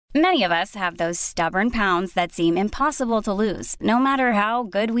Many of us have those stubborn pounds that seem impossible to lose, no matter how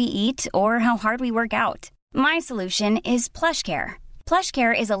good we eat or how hard we work out. My solution is PlushCare.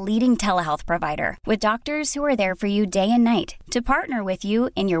 PlushCare is a leading telehealth provider with doctors who are there for you day and night to partner with you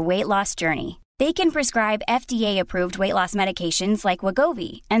in your weight loss journey. They can prescribe FDA-approved weight loss medications like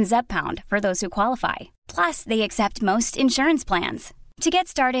Wegovy and Zepbound for those who qualify. Plus, they accept most insurance plans. To get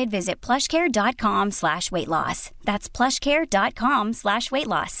started, visit plushcare.com/weightloss. That's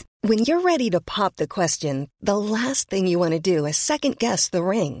plushcare.com/weightloss. When you're ready to pop the question, the last thing you want to do is second-guess the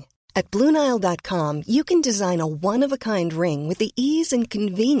ring. At BlueNile.com, you can design a one-of-a-kind ring with the ease and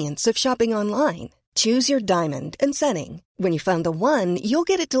convenience of shopping online. Choose your diamond and setting. When you find the one, you'll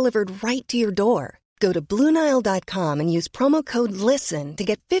get it delivered right to your door. Go to BlueNile.com and use promo code LISTEN to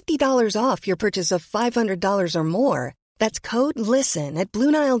get $50 off your purchase of $500 or more. That's code LISTEN at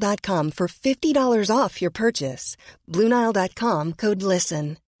BlueNile.com for $50 off your purchase. BlueNile.com, code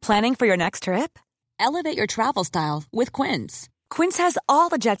LISTEN. Planning for your next trip? Elevate your travel style with Quince. Quince has all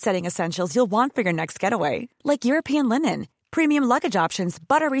the jet-setting essentials you'll want for your next getaway, like European linen, premium luggage options,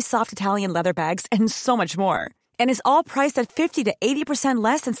 buttery soft Italian leather bags, and so much more. And is all priced at 50 to 80%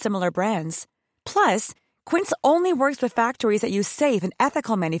 less than similar brands. Plus, Quince only works with factories that use safe and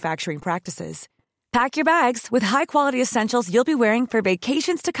ethical manufacturing practices. Pack your bags with high-quality essentials you'll be wearing for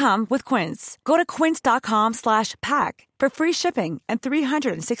vacations to come with Quince. Go to quince.com/pack for free shipping and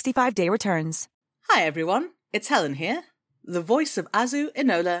 365-day returns. Hi everyone, it's Helen here, the voice of Azu,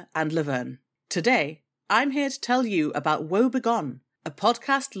 Enola and Laverne. Today, I'm here to tell you about Woe Begone, a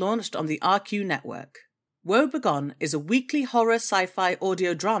podcast launched on the RQ network. Woe Begone is a weekly horror sci-fi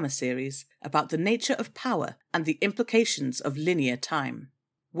audio drama series about the nature of power and the implications of linear time.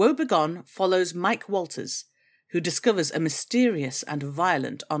 Woe Begone follows Mike Walters, who discovers a mysterious and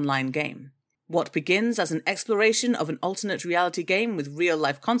violent online game. What begins as an exploration of an alternate reality game with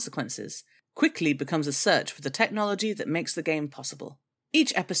real-life consequences quickly becomes a search for the technology that makes the game possible.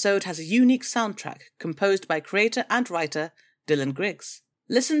 Each episode has a unique soundtrack composed by creator and writer Dylan Griggs.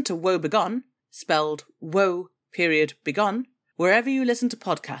 Listen to Woe Begone, spelled Woe.Begone, wherever you listen to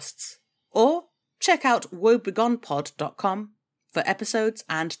podcasts. Or check out woebegonepod.com for episodes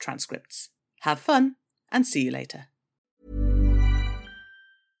and transcripts. Have fun, and see you later.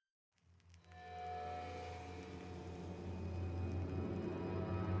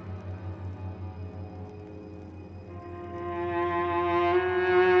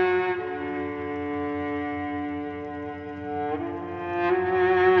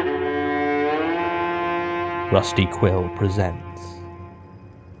 Rusty Quill presents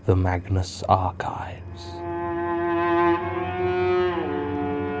The Magnus Archives.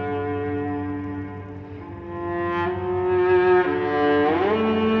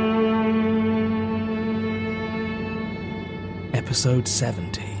 Episode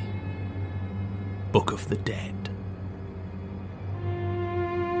 70, Book of the Dead.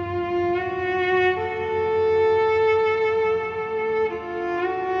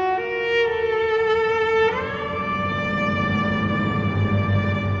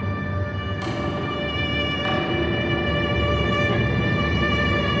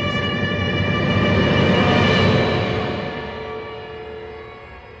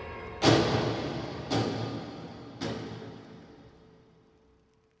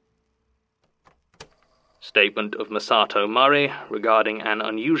 Statement of Masato Murray regarding an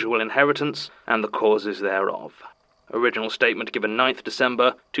unusual inheritance and the causes thereof. Original statement given 9th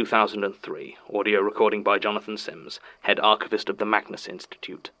December 2003. Audio recording by Jonathan Sims, Head Archivist of the Magnus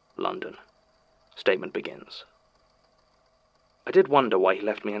Institute, London. Statement begins. I did wonder why he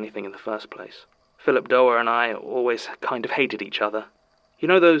left me anything in the first place. Philip Doer and I always kind of hated each other. You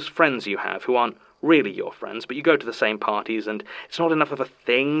know those friends you have who aren't really your friends, but you go to the same parties and it's not enough of a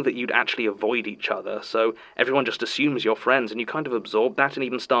thing that you'd actually avoid each other, so everyone just assumes you're friends and you kind of absorb that and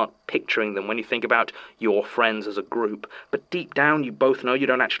even start picturing them when you think about your friends as a group. But deep down you both know you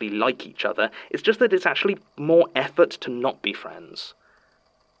don't actually like each other, it's just that it's actually more effort to not be friends.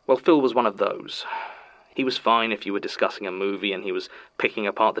 Well, Phil was one of those. He was fine if you were discussing a movie and he was picking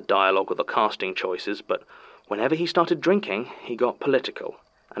apart the dialogue or the casting choices, but whenever he started drinking, he got political.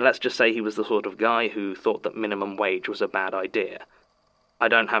 And let's just say he was the sort of guy who thought that minimum wage was a bad idea. I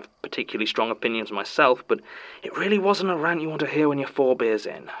don't have particularly strong opinions myself, but it really wasn't a rant you want to hear when you're 4 beers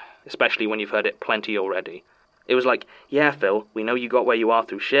in, especially when you've heard it plenty already. It was like, yeah, Phil, we know you got where you are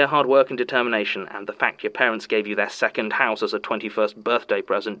through sheer hard work and determination, and the fact your parents gave you their second house as a 21st birthday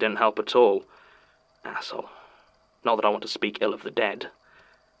present didn't help at all. Asshole. Not that I want to speak ill of the dead.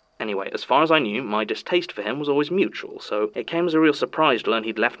 Anyway, as far as I knew, my distaste for him was always mutual, so it came as a real surprise to learn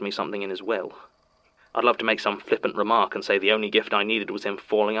he'd left me something in his will. I'd love to make some flippant remark and say the only gift I needed was him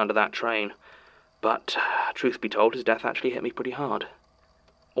falling under that train. But, truth be told, his death actually hit me pretty hard.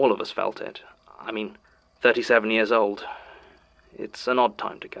 All of us felt it. 37 years old. It's an odd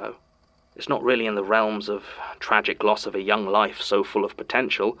time to go. It's not really in the realms of tragic loss of a young life so full of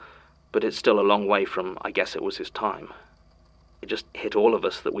potential, but it's still a long way from, I guess it was his time. It just hit all of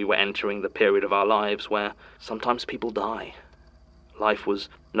us that we were entering the period of our lives where sometimes people die. Life was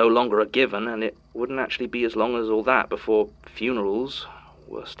no longer a given, and it wouldn't actually be as long as all that before funerals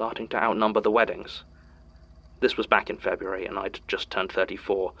were starting to outnumber the weddings. This was back in February, and I'd just turned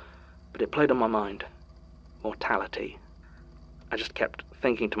 34, but it played on my mind. Mortality. I just kept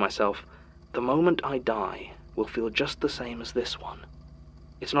thinking to myself, the moment I die will feel just the same as this one.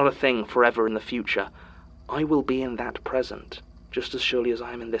 It's not a thing forever in the future. I will be in that present, just as surely as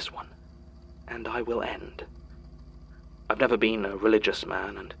I am in this one. And I will end. I've never been a religious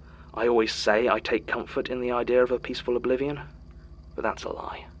man, and I always say I take comfort in the idea of a peaceful oblivion, but that's a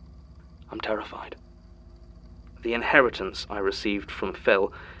lie. I'm terrified. The inheritance I received from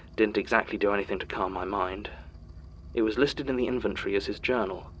Phil didn't exactly do anything to calm my mind. It was listed in the inventory as his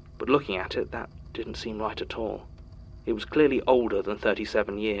journal, but looking at it, that didn't seem right at all. It was clearly older than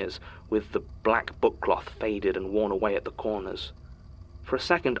 37 years, with the black bookcloth faded and worn away at the corners. For a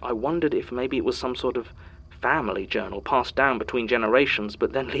second, I wondered if maybe it was some sort of family journal passed down between generations,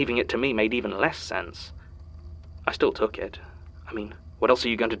 but then leaving it to me made even less sense. I still took it. What else are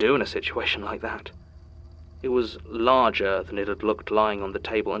you going to do in a situation like that? It was larger than it had looked lying on the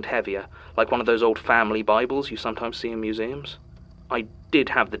table and heavier, like one of those old family Bibles you sometimes see in museums. I did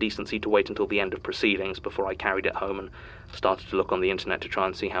have the decency to wait until the end of proceedings before I carried it home and started to look on the internet to try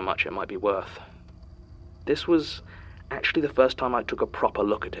and see how much it might be worth. This was actually the first time I took a proper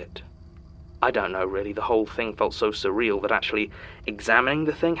look at it. I don't know, really. The whole thing felt so surreal that actually examining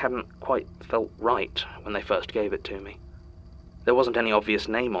the thing hadn't quite felt right when they first gave it to me. There wasn't any obvious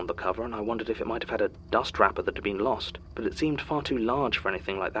name on the cover, and I wondered if it might have had a dust wrapper that had been lost, but it seemed far too large for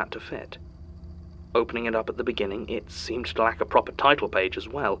anything like that to fit. Opening it up at the beginning, it seemed to lack a proper title page as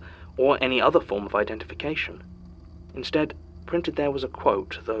well, or any other form of identification. Instead, printed there was a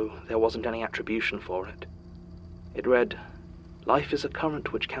quote, though there wasn't any attribution for it. It read, "Life is a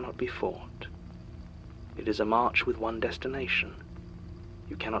current which cannot be fought. It is a march with one destination.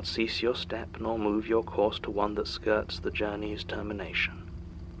 You cannot cease your step, nor move your course to one that skirts the journey's termination."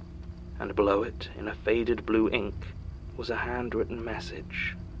 And below it, in a faded blue ink, was a handwritten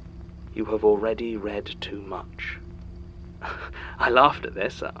message. "You have already read too much." I laughed at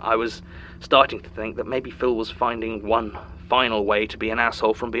this. I was starting to think that maybe Phil was finding one final way to be an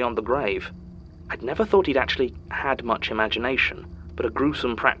asshole from beyond the grave. I'd never thought he'd actually had much imagination, but a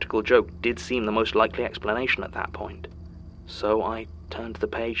gruesome practical joke did seem the most likely explanation at that point. So I turned the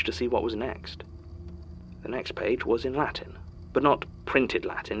page to see what was next. The next page was in Latin, but not printed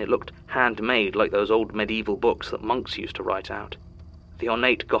Latin. It looked handmade, like those old medieval books that monks used to write out. The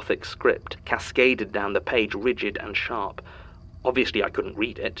ornate Gothic script cascaded down the page, rigid and sharp. Obviously I couldn't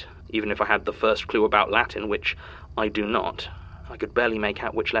read it, even if I had the first clue about Latin, which I do not. I could barely make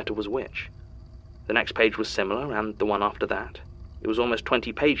out which letter was which. The next page was similar, and the one after that. It was almost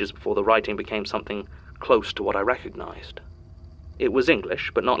 20 pages before the writing became something close to what I recognized. It was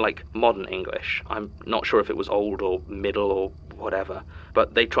English, but not like modern English. I'm not sure if it was old or middle or whatever,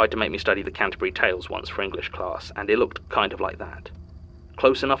 but they tried to make me study the Canterbury Tales once for English class, and it looked kind of like that.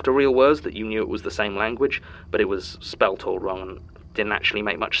 Close enough to real words that you knew it was the same language, but it was spelt all wrong and didn't actually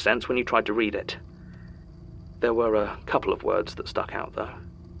make much sense when you tried to read it. There were a couple of words that stuck out, though.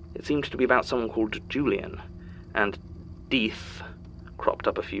 It seemed to be about someone called Julian, and death cropped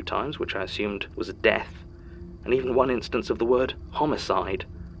up a few times, which I assumed was a death, and even one instance of the word homicide,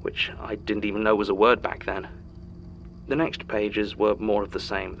 which I didn't even know was a word back then. The next pages were more of the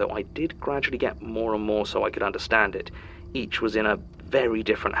same, though I did gradually get more and more so I could understand it. Each was in a very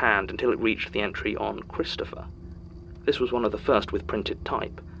different hand until it reached the entry on Christopher. This was one of the first with printed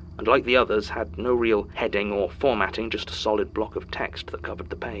type, and like the others had no real heading or formatting, just a solid block of text that covered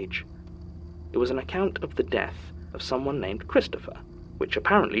the page. It was an account of the death of someone named Christopher, which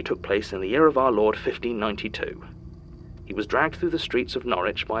apparently took place in the year of our Lord 1592. He was dragged through the streets of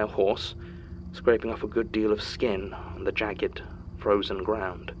Norwich by a horse, scraping off a good deal of skin on the jagged, frozen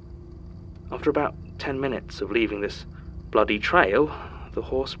ground. After about 10 minutes of leaving this bloody trail, the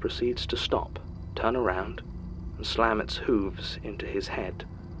horse proceeds to stop, turn around, and slam its hooves into his head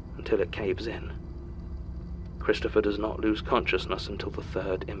until it caves in. Christopher does not lose consciousness until the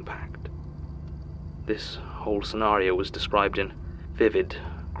third impact. This whole scenario was described in vivid,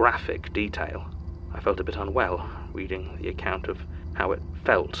 graphic detail. I felt a bit unwell reading the account of how it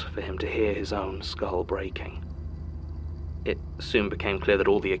felt for him to hear his own skull breaking. It soon became clear that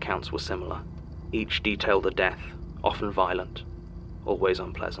all the accounts were similar. Each detailed a death, often violent, always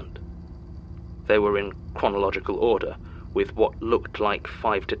unpleasant. They were in chronological order, with what looked like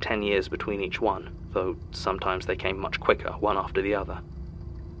 5 to 10 years between each one, though sometimes they came much quicker, one after the other.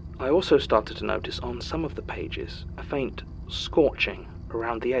 I also started to notice on some of the pages a faint scorching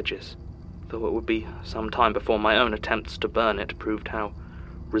around the edges, though it would be some time before my own attempts to burn it proved how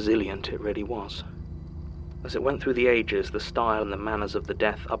resilient it really was. As it went through the ages, the style and the manners of the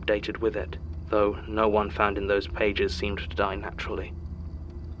death updated with it, though no one found in those pages seemed to die naturally.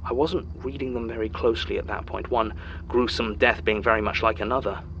 I wasn't reading them very closely at that point, one gruesome death being very much like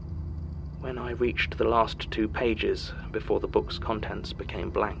another. When I reached the last 2 pages before the book's contents became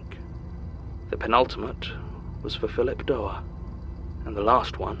blank. The penultimate was for Philip Doerr, and the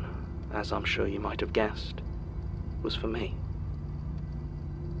last one, as I'm sure you might have guessed, was for me.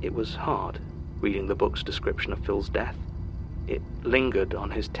 It was hard, reading the book's description of Phil's death. It lingered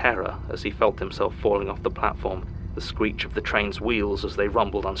on his terror as he felt himself falling off the platform, the screech of the train's wheels as they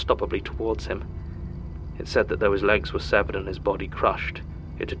rumbled unstoppably towards him. It said that though his legs were severed and his body crushed,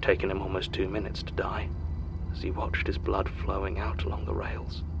 it had taken him almost 2 minutes to die, as he watched his blood flowing out along the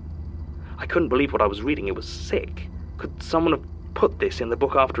rails. I couldn't believe what I was reading. It was sick. Could someone have put this in the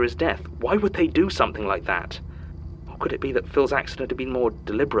book after his death? Why would they do something like that? Or could it be that Phil's accident had been more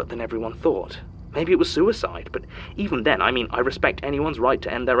deliberate than everyone thought? Maybe it was suicide, but even then, I respect anyone's right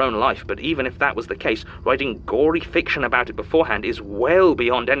to end their own life, but even if that was the case, writing gory fiction about it beforehand is well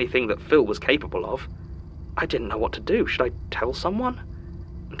beyond anything that Phil was capable of. I didn't know what to do. Should I tell someone?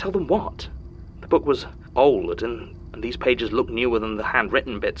 And tell them what? The book was old, and these pages looked newer than the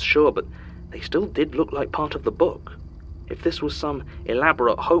handwritten bits, sure, but they still did look like part of the book. If this was some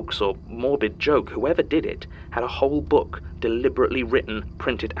elaborate hoax or morbid joke, whoever did it had a whole book deliberately written,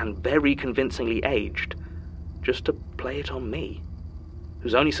 printed, and very convincingly aged, just to play it on me,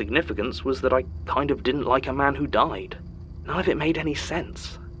 whose only significance was that I kind of didn't like a man who died. None of it made any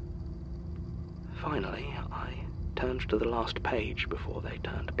sense. Finally, I turned to the last page before they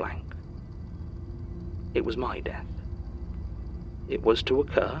turned blank. It was my death. It was to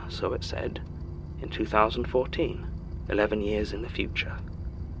occur, so it said, in 2014. 11 years in the future.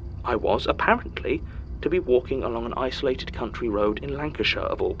 I was, apparently, to be walking along an isolated country road in Lancashire,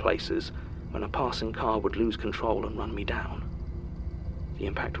 of all places, when a passing car would lose control and run me down. The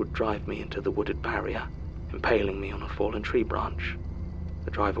impact would drive me into the wooded barrier, impaling me on a fallen tree branch.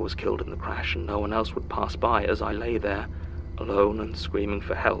 The driver was killed in the crash, and no one else would pass by as I lay there, alone and screaming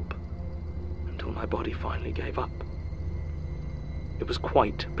for help, until my body finally gave up. It was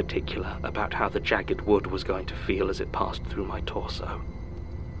quite particular about how the jagged wood was going to feel as it passed through my torso.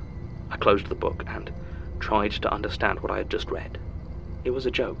 I closed the book and tried to understand what I had just read. It was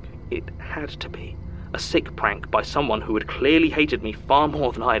a joke. It had to be. A sick prank by someone who had clearly hated me far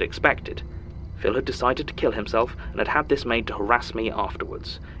more than I had expected. Phil had decided to kill himself and had had this made to harass me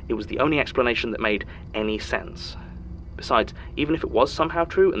afterwards. It was the only explanation that made any sense. Besides, even if it was somehow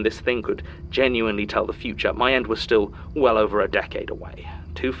true and this thing could genuinely tell the future, my end was still well over a decade away,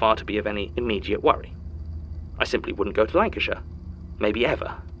 too far to be of any immediate worry. I simply wouldn't go to Lancashire. Maybe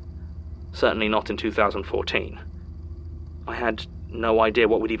ever. Certainly not in 2014. I had no idea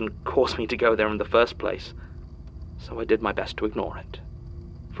what would even cause me to go there in the first place, so I did my best to ignore it.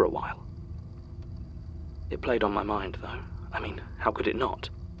 For a while. It played on my mind, though. How could it not?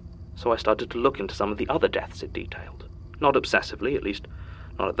 So I started to look into some of the other deaths it detailed. Not obsessively, at least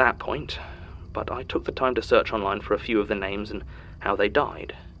not at that point, but I took the time to search online for a few of the names and how they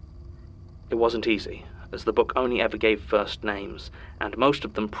died. It wasn't easy, as the book only ever gave first names, and most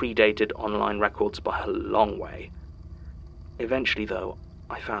of them predated online records by a long way. Eventually, though,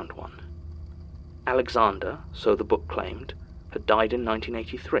 I found one. Alexander, so the book claimed, had died in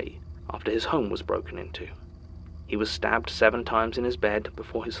 1983, after his home was broken into. He was stabbed 7 times in his bed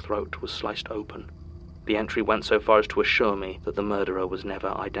before his throat was sliced open. The entry went so far as to assure me that the murderer was never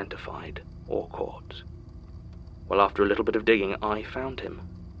identified or caught. Well, after a little bit of digging, I found him.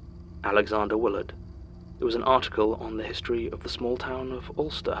 Alexander Willard. It was an article on the history of the small town of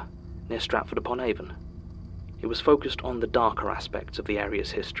Ulster, near Stratford-upon-Avon. It was focused on the darker aspects of the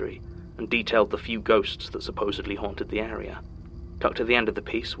area's history, and detailed the few ghosts that supposedly haunted the area. Tucked at the end of the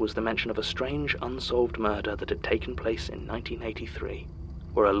piece was the mention of a strange, unsolved murder that had taken place in 1983.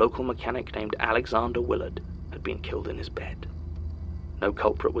 Where a local mechanic named Alexander Willard had been killed in his bed. No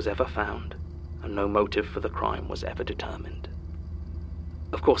culprit was ever found, and no motive for the crime was ever determined.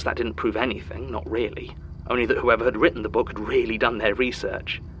 Of course, that didn't prove anything, not really, only that whoever had written the book had really done their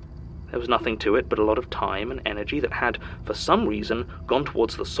research. There was nothing to it but a lot of time and energy that had, for some reason, gone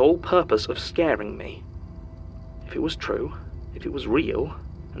towards the sole purpose of scaring me. If it was true, if it was real,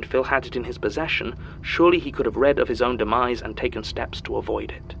 and Phil had it in his possession, surely he could have read of his own demise and taken steps to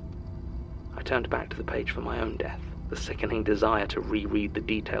avoid it. I turned back to the page for my own death. The sickening desire to reread the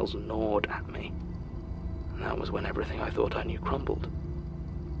details gnawed at me. And that was when everything I thought I knew crumbled.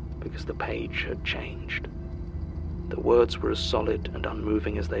 Because the page had changed. The words were as solid and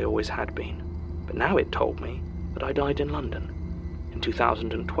unmoving as they always had been, but now it told me that I died in London, in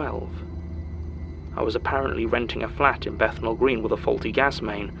 2012. I was apparently renting a flat in Bethnal Green with a faulty gas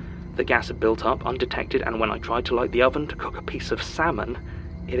main. The gas had built up undetected, and when I tried to light the oven to cook a piece of salmon,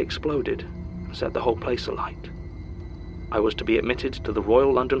 it exploded and set the whole place alight. I was to be admitted to the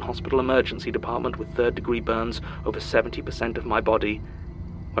Royal London Hospital Emergency Department with third-degree burns over 70% of my body,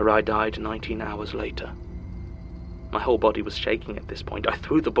 where I died 19 hours later. My whole body was shaking at this point. I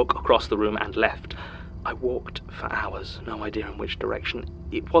threw the book across the room and left. I walked for hours, no idea in which direction.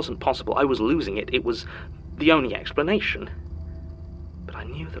 It wasn't possible. I was losing it. It was the only explanation. But I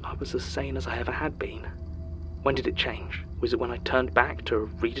knew that I was as sane as I ever had been. When did it change? Was it when I turned back to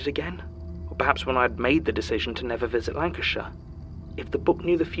read it again? Or perhaps when I had made the decision to never visit Lancashire? If the book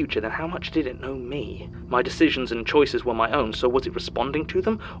knew the future, then how much did it know me? My decisions and choices were my own, so was it responding to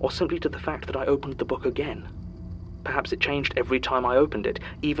them, or simply to the fact that I opened the book again? Perhaps it changed every time I opened it,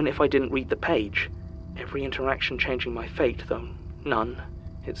 even if I didn't read the page. Every interaction changing my fate, though none,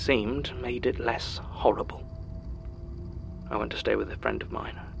 it seemed, made it less horrible. I went to stay with a friend of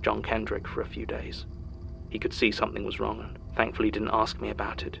mine, John Kendrick, for a few days. He could see something was wrong and thankfully didn't ask me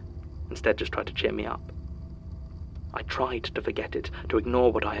about it. Instead, just tried to cheer me up. I tried to forget it, to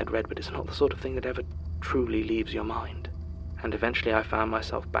ignore what I had read, but it's not the sort of thing that ever truly leaves your mind. And eventually I found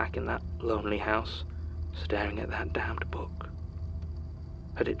myself back in that lonely house, staring at that damned book.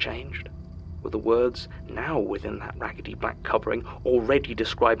 Had it changed? Were the words, now within that raggedy black covering, already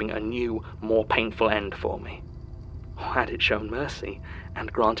describing a new, more painful end for me? Or had it shown mercy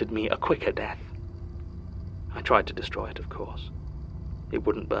and granted me a quicker death? I tried to destroy it, of course. It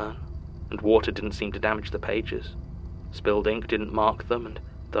wouldn't burn, and water didn't seem to damage the pages. Spilled ink didn't mark them, and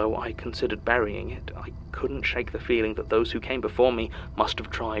though I considered burying it, I couldn't shake the feeling that those who came before me must have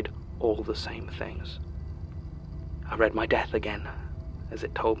tried all the same things. I read my death again, as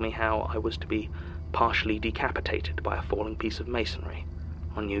it told me how I was to be partially decapitated by a falling piece of masonry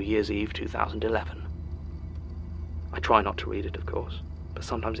on New Year's Eve 2011. I try not to read it, of course, but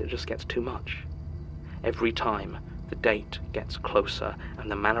sometimes it just gets too much. Every time, the date gets closer,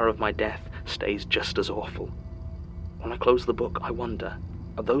 and the manner of my death stays just as awful. When I close the book, I wonder,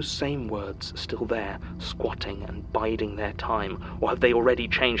 are those same words still there, squatting and biding their time, or have they already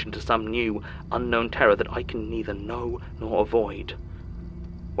changed into some new, unknown terror that I can neither know nor avoid,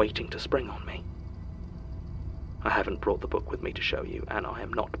 waiting to spring on me? I haven't brought the book with me to show you, and I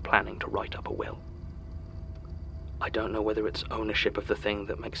am not planning to write up a will. I don't know whether it's ownership of the thing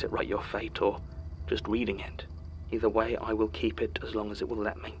that makes it write your fate, or just reading it. Either way, I will keep it as long as it will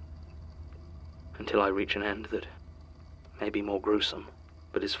let me. Until I reach an end that may be more gruesome,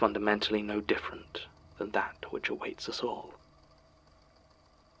 but is fundamentally no different than that which awaits us all.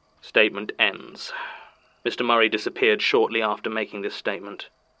 Statement ends. Mr. Murray disappeared shortly after making this statement.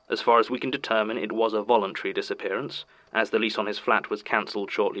 As far as we can determine, it was a voluntary disappearance, as the lease on his flat was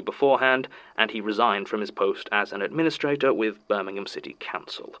cancelled shortly beforehand, and he resigned from his post as an administrator with Birmingham City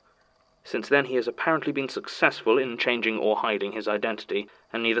Council. Since then, he has apparently been successful in changing or hiding his identity,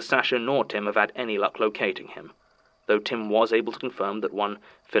 and neither Sasha nor Tim have had any luck locating him, though Tim was able to confirm that one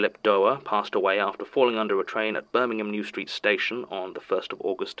Philip Doer passed away after falling under a train at Birmingham New Street Station on the 1st of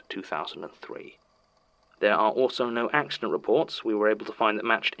August 2003. There are also no accident reports we were able to find that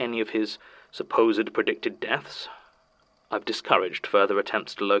matched any of his supposed predicted deaths. I've discouraged further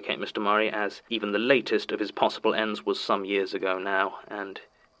attempts to locate Mr. Murray, as even the latest of his possible ends was some years ago now, and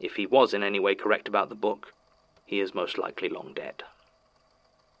if he was in any way correct about the book, he is most likely long dead.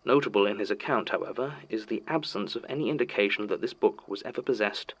 Notable in his account, however, is the absence of any indication that this book was ever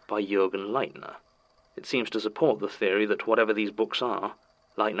possessed by Jürgen Leitner. It seems to support the theory that whatever these books are,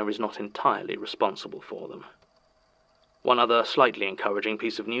 Leitner is not entirely responsible for them. One other slightly encouraging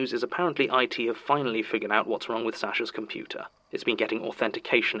piece of news is apparently IT have finally figured out what's wrong with Sasha's computer. It's been getting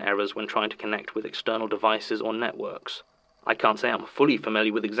authentication errors when trying to connect with external devices or networks. I can't say I'm fully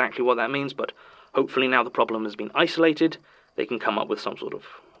familiar with exactly what that means, but hopefully now the problem has been isolated, they can come up with some sort of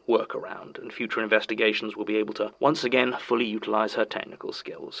workaround, and future investigations will be able to once again fully utilize her technical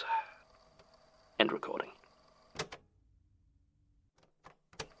skills. End recording.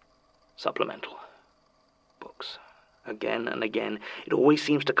 Supplemental. Books. Again and again, it always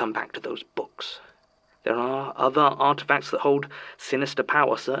seems to come back to those books. There are other artifacts that hold sinister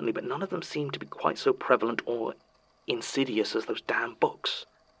power, certainly, but none of them seem to be quite so prevalent or insidious as those damn books.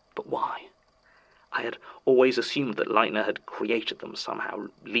 But why? I had always assumed that Leitner had created them somehow,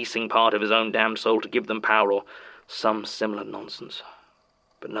 leasing part of his own damned soul to give them power or some similar nonsense.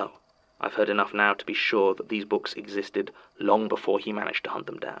 But no, I've heard enough now to be sure that these books existed long before he managed to hunt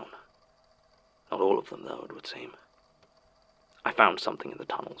them down. Not all of them, though, it would seem. I found something in the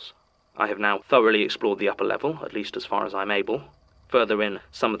tunnels. I have now thoroughly explored the upper level, at least as far as I'm able. Further in,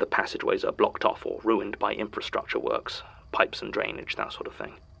 some of the passageways are blocked off or ruined by infrastructure works, pipes and drainage, that sort of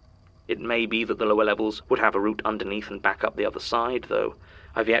thing. It may be that the lower levels would have a route underneath and back up the other side, though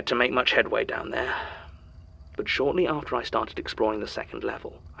I've yet to make much headway down there. But shortly after I started exploring the second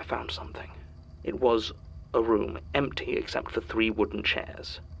level, I found something. It was a room, empty except for 3 wooden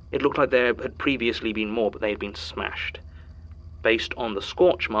chairs. It looked like there had previously been more, but they had been smashed. Based on the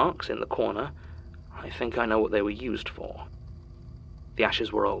scorch marks in the corner, I think I know what they were used for. The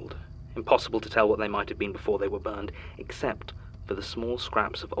ashes were old, impossible to tell what they might have been before they were burned, except for the small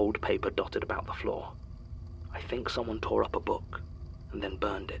scraps of old paper dotted about the floor. I think someone tore up a book and then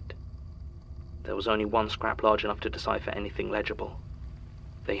burned it. There was only one scrap large enough to decipher anything legible.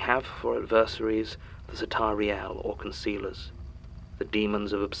 They have for adversaries the Zatariel, or concealers, the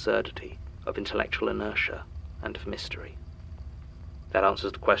demons of absurdity, of intellectual inertia, and of mystery. That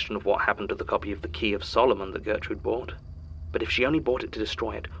answers the question of what happened to the copy of the Key of Solomon that Gertrude bought. But if she only bought it to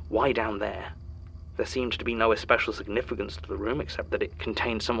destroy it, why down there? There seemed to be no especial significance to the room, except that it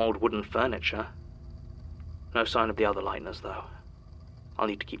contained some old wooden furniture. No sign of the other Leitners, though. I'll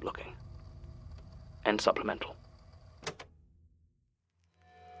need to keep looking. End supplemental.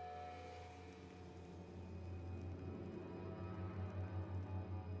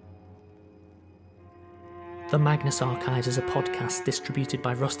 The Magnus Archives is a podcast distributed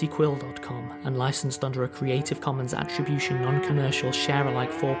by rustyquill.com and licensed under a Creative Commons Attribution Non-Commercial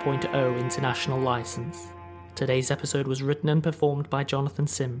Share-alike 4.0 international license. Today's episode was written and performed by Jonathan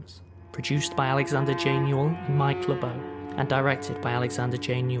Sims, produced by Alexander J. Newell and Mike LeBeau, and directed by Alexander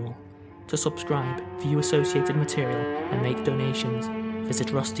J. Newell. To subscribe, view associated material, and make donations, visit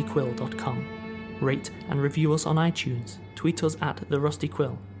rustyquill.com. Rate and review us on iTunes, tweet us at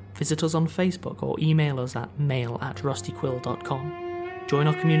TheRustyQuill, visit us on Facebook or email us at mail@rustyquill.com. Join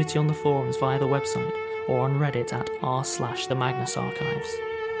our community on the forums via the website or on Reddit at r/TheMagnusArchives.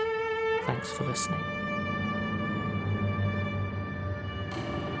 Thanks for listening.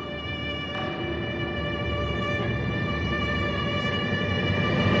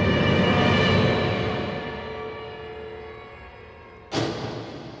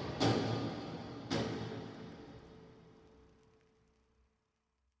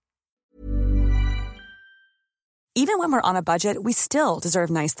 Even when we're on a budget, we still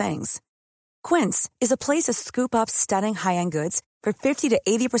deserve nice things. Quince is a place to scoop up stunning high-end goods for 50 to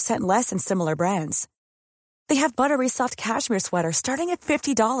 80% less than similar brands. They have buttery soft cashmere sweaters starting at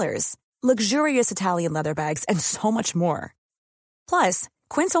 $50, luxurious Italian leather bags, and so much more. Plus,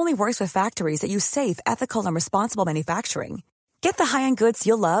 Quince only works with factories that use safe, ethical, and responsible manufacturing. Get the high-end goods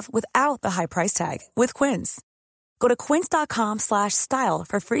you'll love without the high price tag with Quince. Go to quince.com/style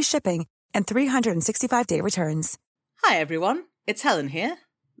for free shipping and 365-day returns. Hi everyone, it's Helen here,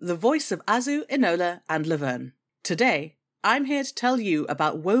 the voice of Azu, Enola and Laverne. Today, I'm here to tell you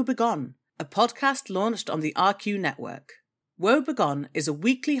about Woe Begone, a podcast launched on the RQ network. Woe Begone is a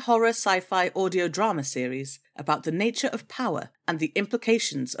weekly horror sci-fi audio drama series about the nature of power and the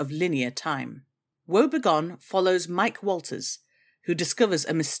implications of linear time. Woe Begone follows Mike Walters, who discovers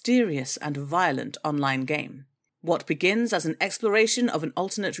a mysterious and violent online game. What begins as an exploration of an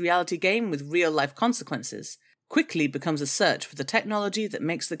alternate reality game with real-life consequences quickly becomes a search for the technology that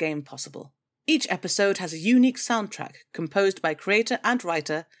makes the game possible. Each episode has a unique soundtrack composed by creator and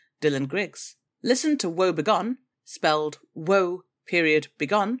writer Dylan Griggs. Listen to Woe Begone, spelled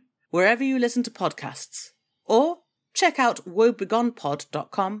Woe.Begone, wherever you listen to podcasts. Or check out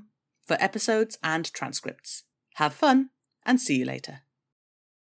woebegonepod.com for episodes and transcripts. Have fun, and see you later.